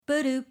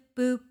Ba-doop,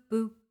 boop,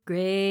 boop.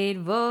 Great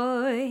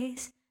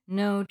voice,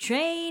 no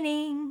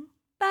training.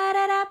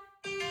 Ba-da-da.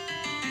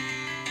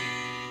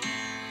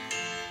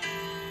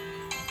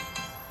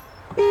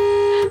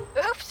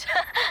 Oops,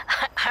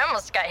 I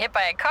almost got hit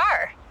by a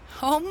car.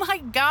 Oh my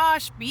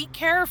gosh, be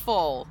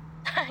careful.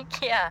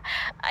 Yeah,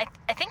 I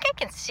think I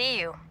can see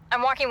you.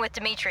 I'm walking with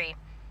Dimitri.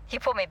 He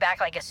pulled me back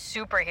like a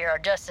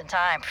superhero just in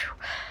time.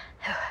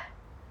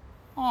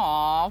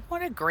 Aw,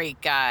 what a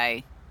great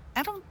guy.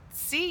 I don't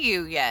see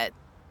you yet.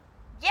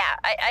 Yeah,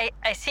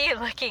 I see you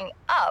looking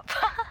up.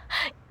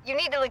 You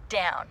need to look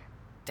down.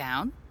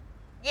 Down?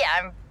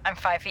 Yeah, I'm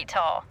 5 feet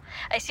tall.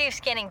 I see you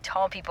scanning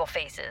tall people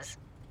faces.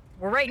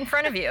 We're right in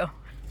front of you.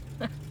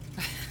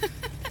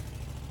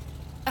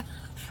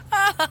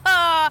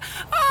 Oh,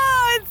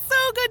 it's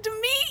so good to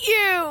meet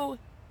you.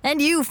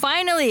 And you,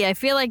 finally. I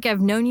feel like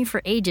I've known you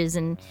for ages,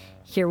 and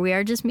here we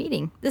are just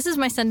meeting. This is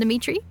my son,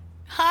 Dimitri.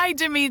 Hi,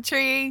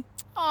 Dimitri.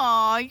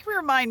 Aw, you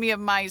remind me of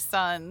my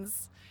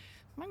sons.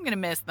 I'm going to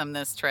miss them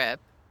this trip.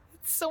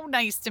 It's so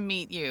nice to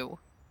meet you.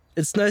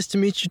 It's nice to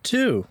meet you,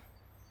 too.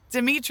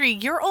 Dimitri,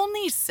 you're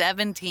only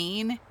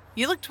 17.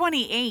 You look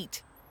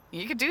 28.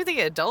 You could do the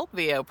adult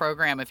VO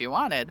program if you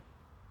wanted.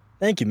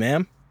 Thank you,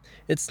 ma'am.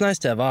 It's nice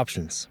to have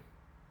options.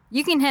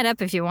 You can head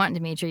up if you want,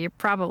 Dimitri. You're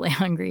probably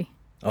hungry.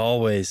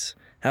 Always.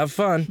 Have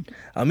fun.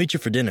 I'll meet you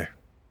for dinner.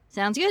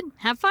 Sounds good.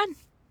 Have fun.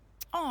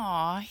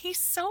 Aw, he's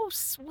so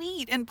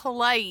sweet and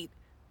polite.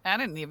 I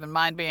didn't even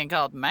mind being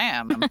called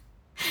ma'am.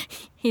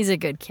 He's a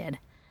good kid.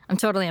 I'm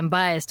totally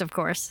unbiased, of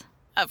course.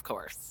 Of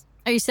course.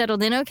 Are you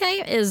settled in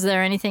okay? Is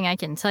there anything I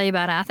can tell you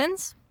about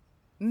Athens?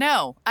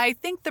 No, I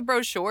think the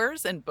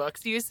brochures and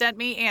books you sent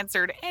me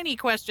answered any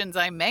questions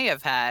I may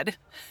have had.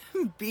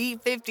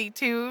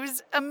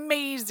 B-52's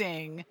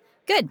amazing.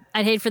 Good.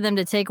 I'd hate for them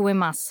to take away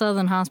my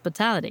Southern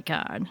hospitality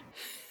card.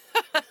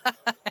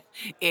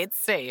 It's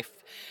safe.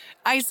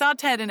 I saw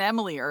Ted and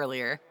Emily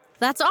earlier.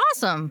 That's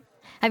awesome.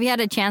 Have you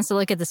had a chance to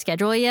look at the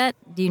schedule yet?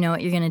 Do you know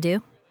what you're going to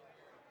do?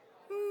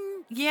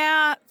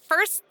 Yeah,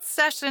 first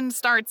session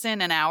starts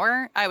in an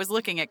hour. I was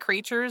looking at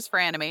creatures for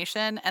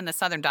animation and the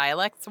Southern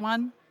dialects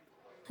one.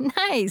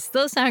 Nice.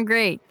 Those sound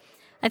great.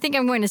 I think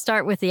I'm going to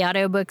start with the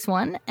audiobooks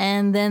one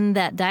and then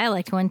that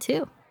dialect one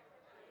too.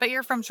 But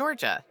you're from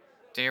Georgia.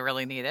 Do you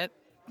really need it?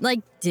 Like,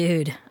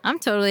 dude, I'm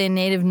totally a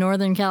native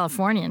Northern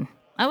Californian.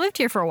 I lived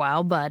here for a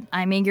while, but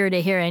I'm eager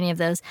to hear any of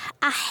those.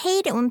 I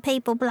hate it when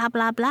people blah,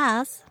 blah,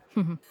 blahs.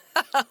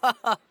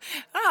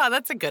 Oh,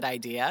 that's a good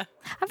idea.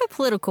 I have a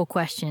political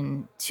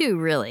question, too,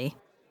 really.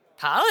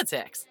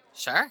 Politics?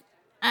 Sure.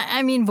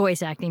 I mean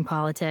voice acting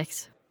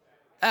politics.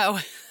 Oh,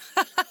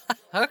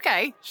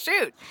 okay,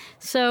 shoot.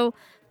 So,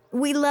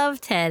 we love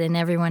Ted and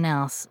everyone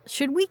else.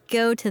 Should we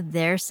go to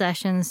their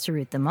sessions to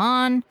root them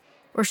on?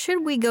 Or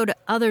should we go to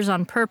others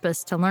on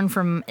purpose to learn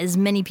from as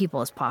many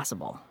people as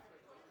possible?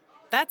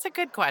 That's a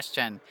good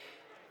question.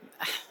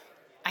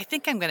 I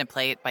think I'm going to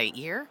play it by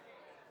ear.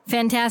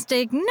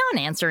 Fantastic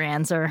non-answer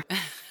answer.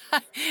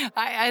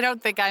 I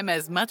don't think I'm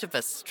as much of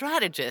a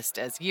strategist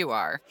as you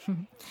are.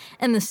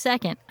 And the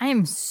second, I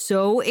am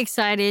so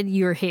excited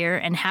you're here,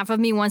 and half of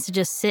me wants to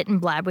just sit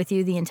and blab with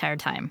you the entire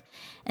time.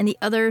 And the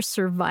other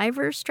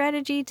survivor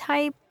strategy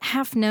type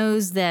half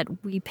knows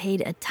that we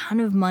paid a ton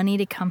of money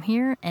to come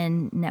here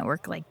and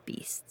network like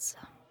beasts.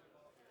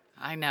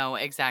 I know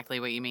exactly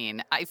what you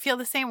mean. I feel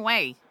the same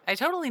way. I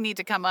totally need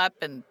to come up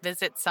and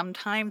visit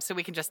sometime so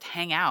we can just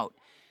hang out.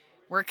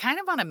 We're kind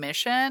of on a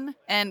mission,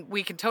 and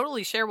we can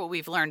totally share what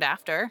we've learned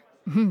after.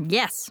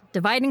 Yes,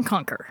 divide and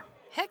conquer.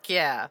 Heck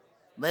yeah.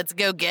 Let's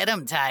go get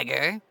 'em,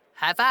 Tiger.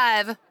 High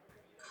five.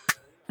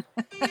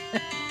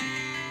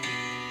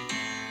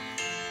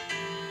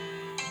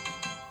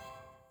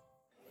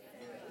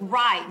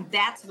 Right,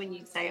 that's when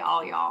you say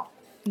all y'all.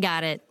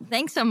 Got it.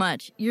 Thanks so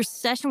much. Your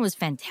session was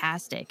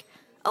fantastic.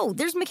 Oh,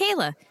 there's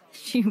Michaela.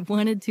 She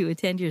wanted to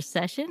attend your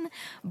session,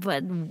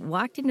 but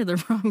walked into the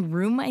wrong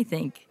room, I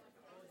think.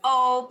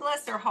 Oh,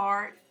 bless her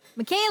heart.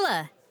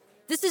 Michaela,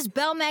 this is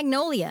Belle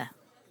Magnolia.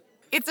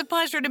 It's a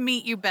pleasure to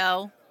meet you,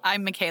 Belle.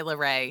 I'm Michaela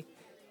Ray.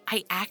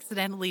 I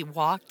accidentally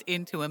walked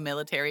into a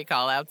military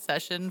call-out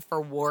session for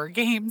war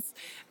games,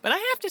 but I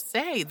have to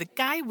say, the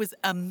guy was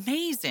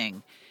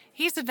amazing.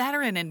 He's a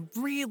veteran and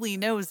really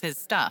knows his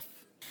stuff.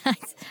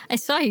 I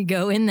saw you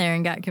go in there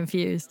and got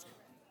confused.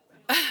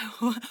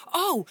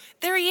 Oh,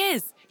 there he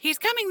is. He's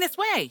coming this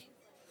way.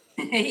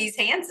 He's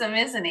handsome,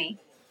 isn't he?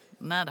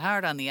 Not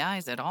hard on the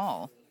eyes at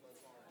all.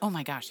 Oh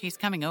my gosh, he's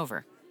coming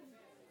over.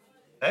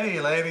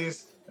 Hey,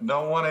 ladies.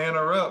 Don't want to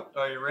interrupt.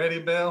 Are you ready,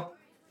 Belle?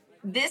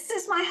 This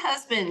is my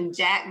husband,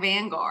 Jack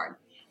Vanguard.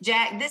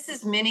 Jack, this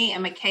is Minnie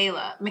and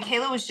Michaela.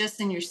 Michaela was just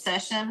in your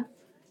session.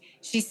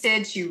 She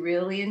said she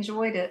really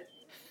enjoyed it.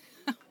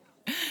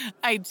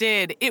 I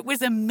did. It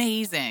was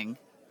amazing.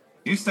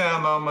 You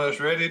sound almost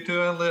ready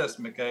to enlist,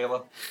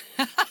 Michaela.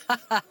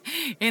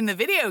 In the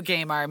video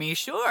game army,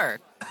 sure.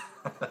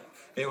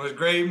 It was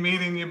great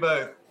meeting you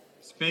both.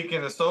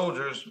 Speaking of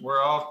soldiers,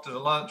 we're off to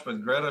lunch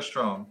with Greta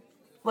Strong.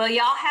 Well,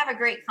 y'all have a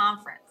great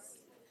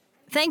conference.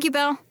 Thank you,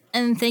 Belle.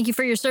 And thank you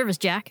for your service,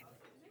 Jack.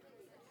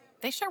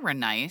 They sure were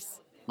nice.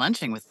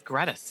 Lunching with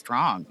Greta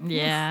strong.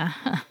 Yeah,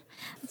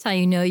 that's how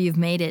you know you've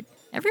made it.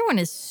 Everyone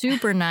is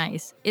super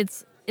nice.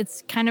 It's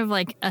kind of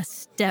like a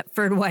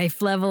Stepford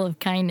wife level of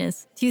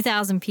kindness.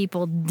 2,000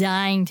 people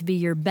dying to be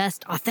your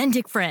best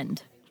authentic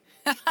friend.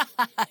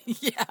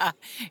 Yeah,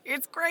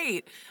 it's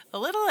great. A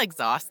little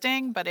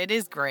exhausting, but it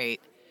is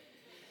great.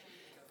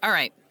 All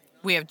right,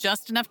 we have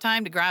just enough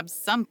time to grab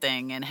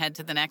something and head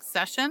to the next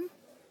session.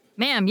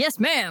 Ma'am, yes,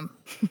 ma'am.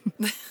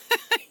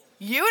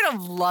 You would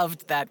have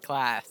loved that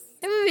class.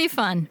 It would be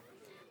fun.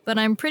 But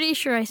I'm pretty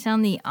sure I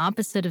sound the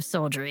opposite of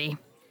soldiery.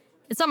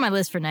 It's on my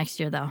list for next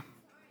year, though.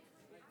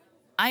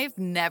 I've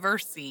never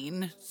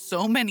seen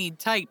so many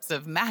types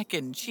of mac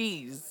and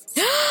cheese.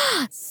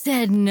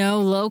 Said no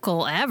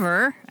local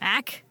ever.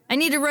 Ack. I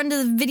need to run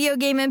to the video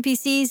game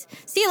NPCs.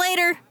 See you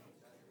later.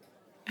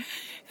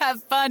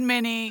 Have fun,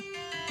 Minnie.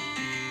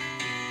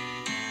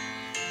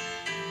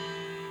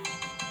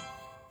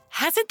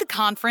 Hasn't the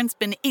conference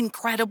been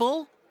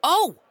incredible?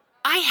 Oh,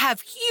 I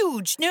have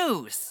huge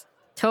news.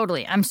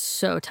 Totally. I'm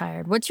so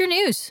tired. What's your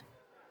news?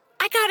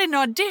 I got an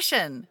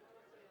audition.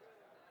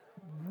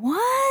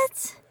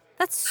 What?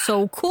 That's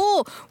so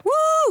cool.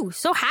 Woo!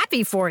 So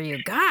happy for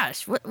you.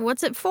 Gosh,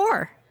 what's it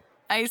for?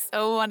 I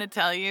so want to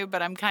tell you,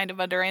 but I'm kind of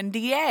under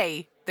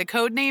NDA. The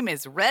code name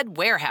is Red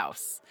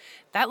Warehouse.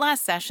 That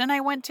last session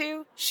I went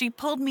to, she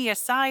pulled me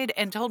aside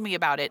and told me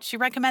about it. She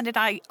recommended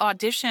I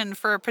audition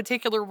for a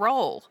particular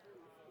role.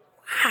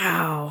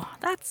 Wow,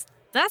 that's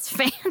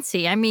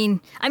fancy. I mean,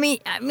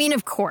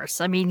 of course.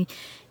 I mean,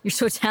 you're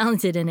so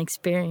talented and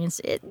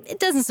experienced. It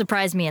doesn't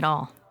surprise me at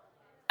all.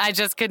 I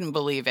just couldn't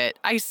believe it.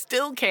 I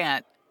still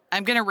can't.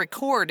 I'm going to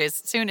record as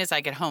soon as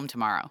I get home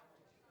tomorrow.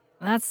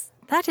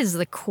 That is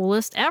the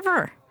coolest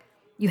ever.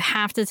 You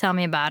have to tell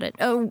me about it.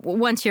 Oh,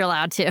 once you're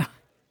allowed to.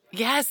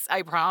 Yes,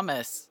 I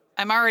promise.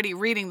 I'm already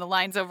reading the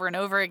lines over and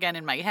over again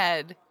in my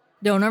head.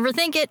 Don't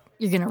overthink it.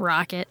 You're going to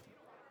rock it.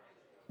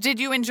 Did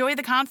you enjoy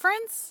the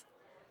conference?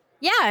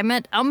 Yeah, I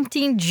met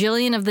umpteen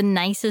jillion of the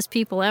nicest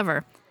people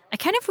ever. I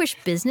kind of wish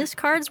business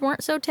cards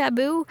weren't so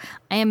taboo.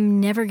 I am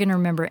never going to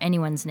remember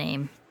anyone's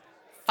name.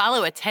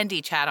 Follow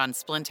attendee chat on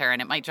Splinter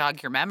and it might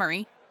jog your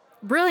memory.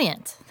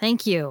 Brilliant.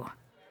 Thank you.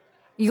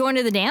 You going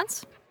to the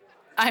dance?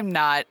 I'm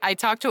not. I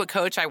talked to a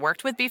coach I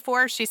worked with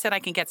before. She said I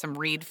can get some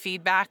read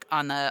feedback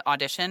on the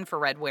audition for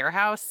Red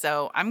Warehouse,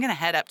 so I'm going to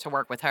head up to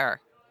work with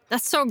her.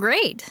 That's so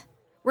great.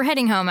 We're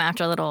heading home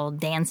after a little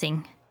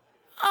dancing.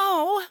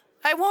 Oh,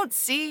 I won't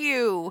see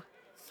you.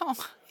 Oh,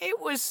 it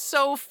was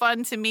so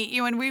fun to meet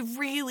you, and we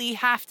really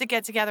have to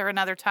get together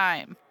another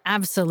time.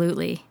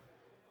 Absolutely.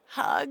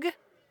 Hug?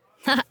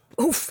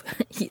 Oof.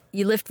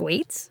 You lift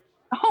weights?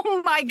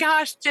 Oh my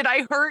gosh, did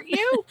I hurt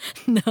you?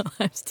 No,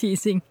 I was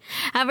teasing.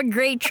 Have a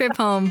great trip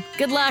home.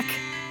 Good luck.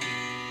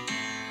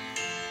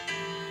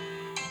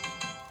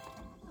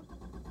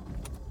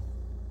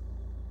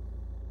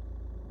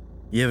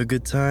 You have a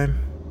good time?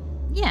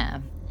 Yeah.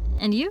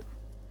 And you?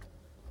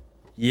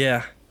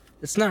 Yeah.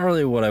 It's not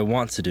really what I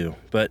want to do,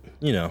 but,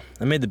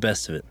 I made the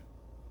best of it.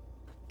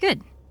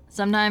 Good.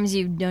 Sometimes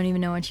you don't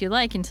even know what you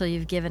like until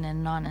you've given it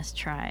an honest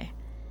try.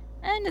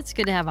 And it's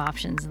good to have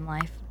options in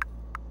life.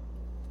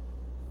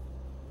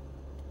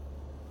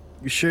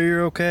 You sure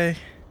you're okay?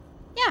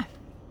 Yeah.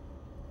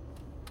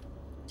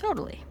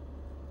 Totally.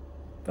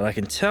 But I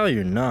can tell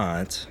you're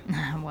not.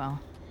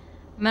 Well,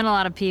 I met a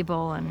lot of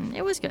people, and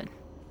it was good.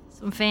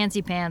 Some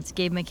fancy pants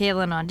gave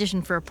Michaela an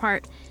audition for a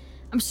part.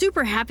 I'm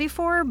super happy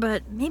for her,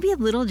 but maybe a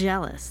little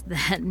jealous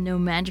that no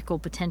magical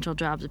potential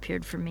jobs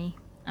appeared for me.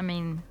 I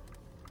mean,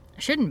 I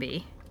shouldn't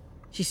be.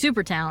 She's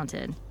super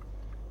talented.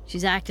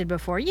 She's acted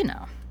before,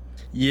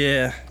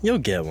 Yeah, you'll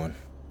get one.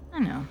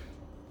 I know.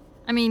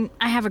 I mean,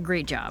 I have a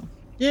great job.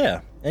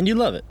 Yeah, and you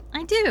love it.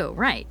 I do,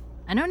 right.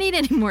 I don't need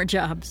any more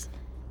jobs.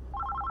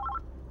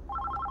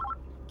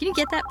 Can you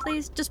get that,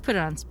 please? Just put it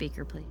on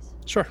speaker, please.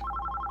 Sure.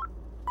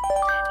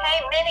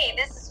 Hey, Minnie,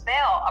 this is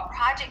Belle. A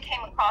project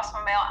came across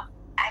my mail.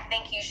 I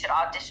think you should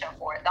audition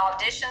for it. The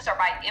auditions are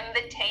by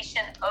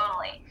invitation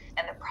only,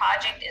 and the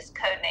project is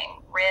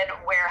codenamed Red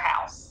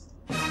Warehouse.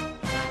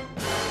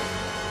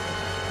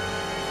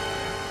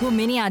 Will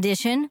Minnie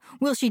audition?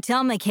 Will she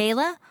tell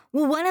Michaela?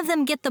 Will one of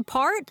them get the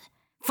part?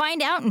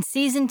 Find out in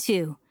Season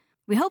 2.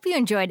 We hope you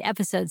enjoyed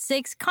Episode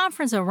 6,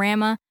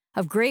 Conferenceorama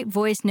of Great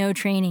Voice No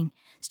Training,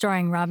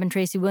 starring Robin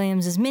Tracy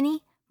Williams as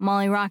Minnie,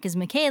 Molly Rock as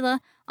Michaela,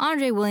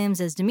 Andre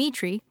Williams as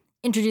Dimitri,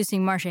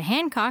 introducing Marcia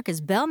Hancock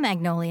as Belle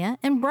Magnolia,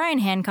 and Brian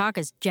Hancock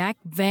as Jack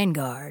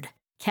Vanguard.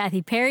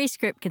 Kathy Perry,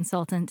 script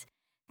consultant.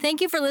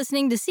 Thank you for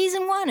listening to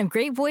Season 1 of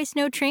Great Voice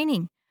No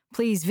Training.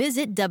 Please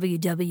visit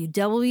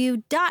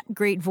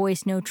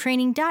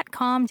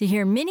www.greatvoicenotraining.com to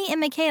hear Minnie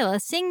and Michaela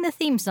sing the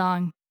theme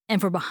song,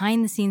 and for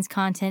behind-the-scenes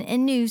content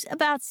and news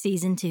about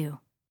Season 2.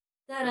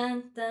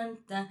 Dun, dun,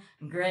 dun.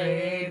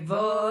 Great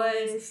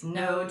Voice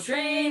No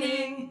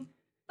Training.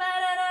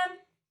 Ba-da-dum.